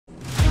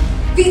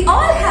We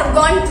all have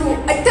gone through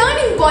a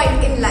turning point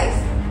in life.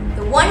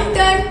 The one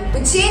turn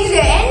which changed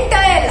your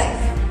entire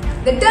life.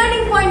 The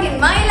turning point in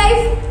my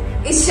life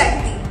is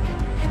Sakthi.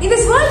 In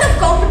this world of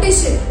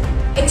competition,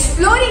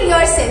 exploring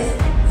yourself,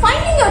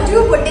 finding your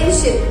true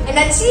potential and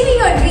achieving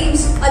your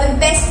dreams are the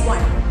best one.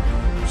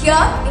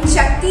 Here in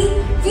Sakthi,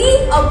 we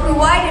are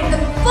provided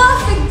the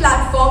perfect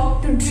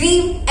platform to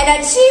dream and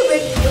achieve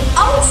it with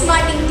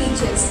outsmarting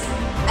teachers.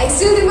 I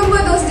still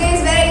remember those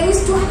days where I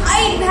used to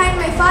hide behind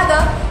my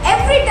father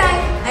every time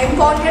I am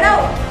pointed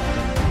out.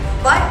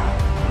 But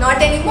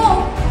not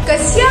anymore,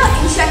 because here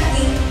in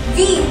Sakthi,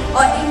 we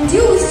are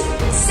induced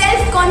with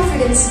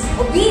self-confidence,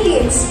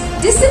 obedience,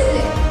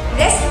 discipline,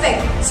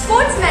 respect,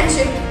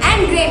 sportsmanship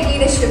and great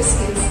leadership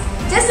skills.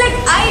 Just like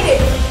I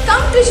did,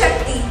 come to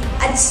Sakthi,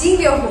 achieve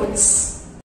your goals.